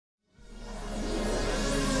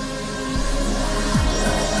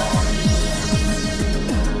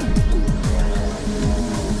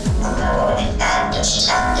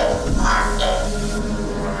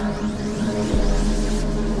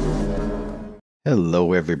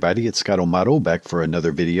Hello everybody, it's Scott O'Motto back for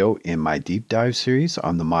another video in my deep dive series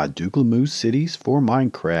on the mod Dooglamoo Cities for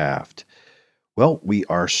Minecraft. Well, we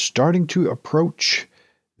are starting to approach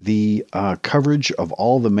the coverage of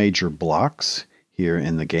all the major blocks here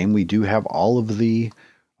in the game. We do have all of the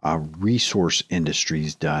resource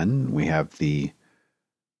industries done. We have the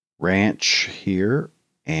ranch here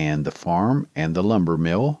and the farm and the lumber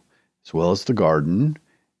mill, as well as the garden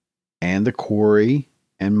and the quarry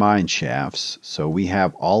and mine shafts. So we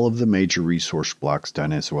have all of the major resource blocks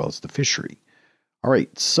done as well as the fishery. All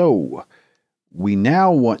right, so we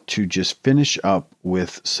now want to just finish up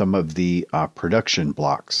with some of the production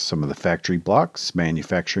blocks, some of the factory blocks,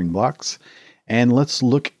 manufacturing blocks. And let's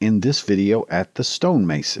look in this video at the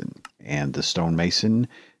stonemason. And the stonemason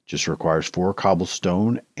just requires 4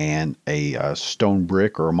 cobblestone and a stone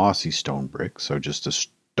brick or a mossy stone brick. So just a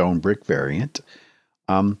stone brick variant.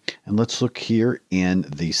 And let's look here in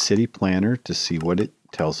the city planner to see what it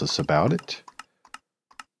tells us about it.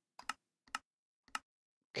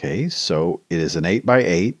 Okay, so it is an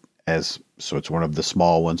 8x8, so it's one of the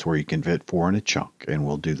small ones where you can fit 4 in a chunk, and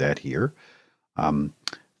we'll do that here.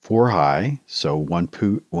 4 high, so one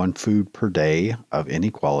food per day of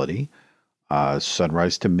any quality.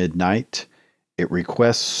 Sunrise to midnight. It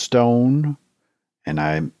requests stone, and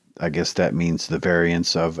I guess that means the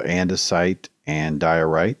variants of andesite and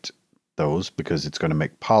diorite, those, because it's going to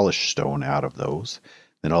make polished stone out of those.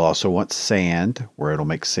 Then I'll also want sand, where it'll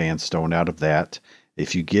make sandstone out of that.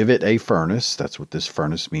 If you give it a furnace, that's what this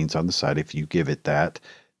furnace means on the side. If you give it that,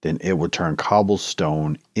 then it will turn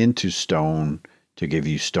cobblestone into stone to give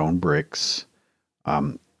you stone bricks.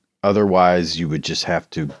 Otherwise, you would just have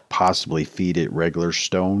to possibly feed it regular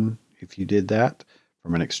stone if you did that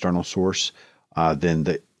from an external source. Then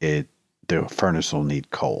the furnace will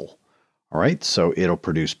need coal. All right, so it'll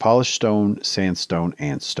produce polished stone, sandstone,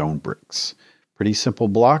 and stone bricks. Pretty simple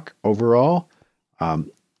block overall.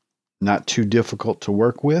 Not too difficult to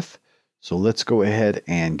work with. So let's go ahead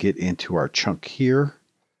and get into our chunk here.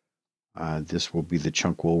 This will be the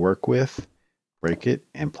chunk we'll work with. Break it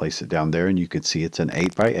and place it down there, and you can see it's an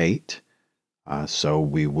 8x8. So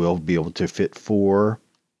we will be able to fit 4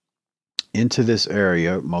 into this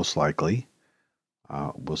area, most likely.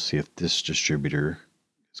 We'll see if this distributor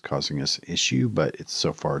is causing us an issue, but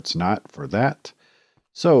so far it's not for that.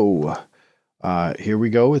 So here we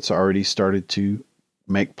go. It's already started to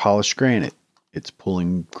make polished granite. It's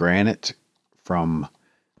pulling granite from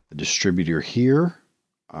the distributor here.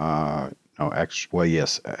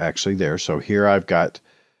 Actually there. So here I've got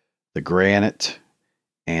the granite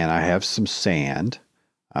and I have some sand.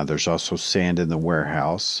 There's also sand in the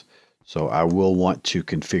warehouse. So I will want to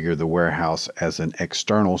configure the warehouse as an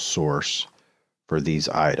external source for these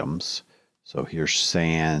items. So here's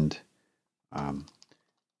sand,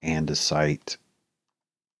 andesite,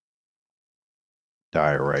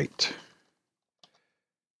 diorite.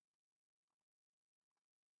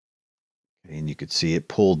 And you can see it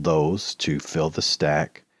pulled those to fill the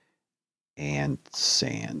stack, and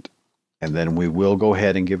sand. And then we will go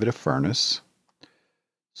ahead and give it a furnace.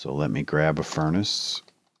 So let me grab a furnace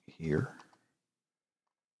here.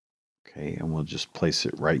 Okay, and we'll just place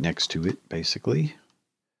it right next to it, basically.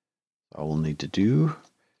 All we'll need to do,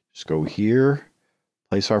 just go here,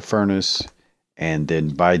 place our furnace, and then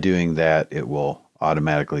by doing that, it will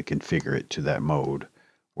automatically configure it to that mode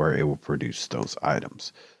where it will produce those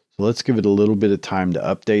items. So let's give it a little bit of time to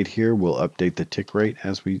update here. We'll update the tick rate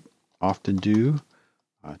as we often do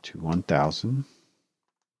to 1000.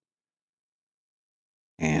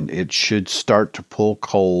 And it should start to pull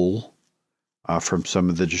coal from some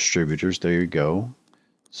of the distributors. There you go.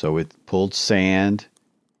 So it pulled sand.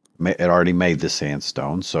 It already made the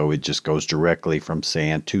sandstone, so it just goes directly from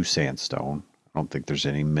sand to sandstone. I don't think there's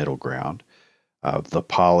any middle ground. The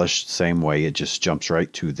polished, same way, it just jumps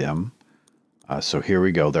right to them. So here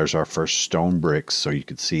we go. There's our first stone bricks. So you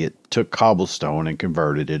can see it took cobblestone and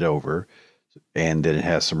converted it over. And then it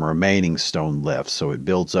has some remaining stone left. So it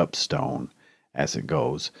builds up stone as it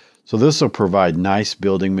goes. So this will provide nice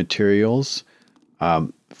building materials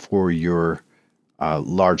for your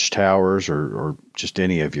large towers or just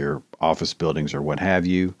any of your office buildings or what have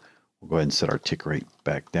you. We'll go ahead and set our tick rate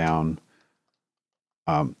back down.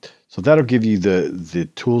 So that'll give you the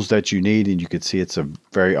tools that you need, and you can see it's a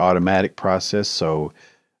very automatic process. So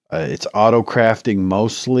it's auto crafting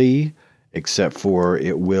mostly, except for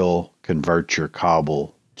it will convert your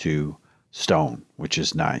cobble to stone, which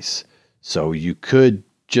is nice. So you could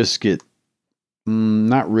just get,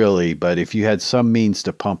 not really, but if you had some means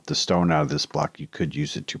to pump the stone out of this block, you could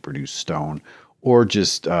use it to produce stone, or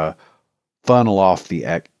just funnel off the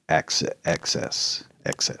excess.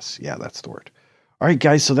 Yeah, that's the word. All right,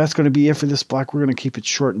 guys, so that's going to be it for this block. We're going to keep it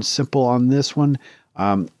short and simple on this one.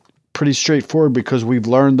 Pretty straightforward because we've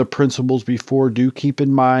learned the principles before. Do keep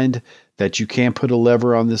in mind that you can put a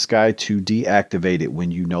lever on this guy to deactivate it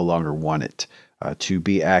when you no longer want it to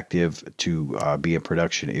be active, to be in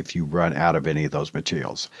production if you run out of any of those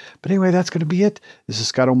materials. But anyway, that's going to be it. This is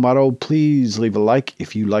Stonemason. Please leave a like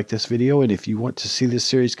if you like this video and if you want to see this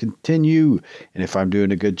series continue. And if I'm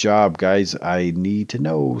doing a good job, guys, I need to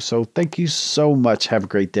know. So thank you so much. Have a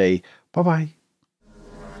great day. Bye-bye.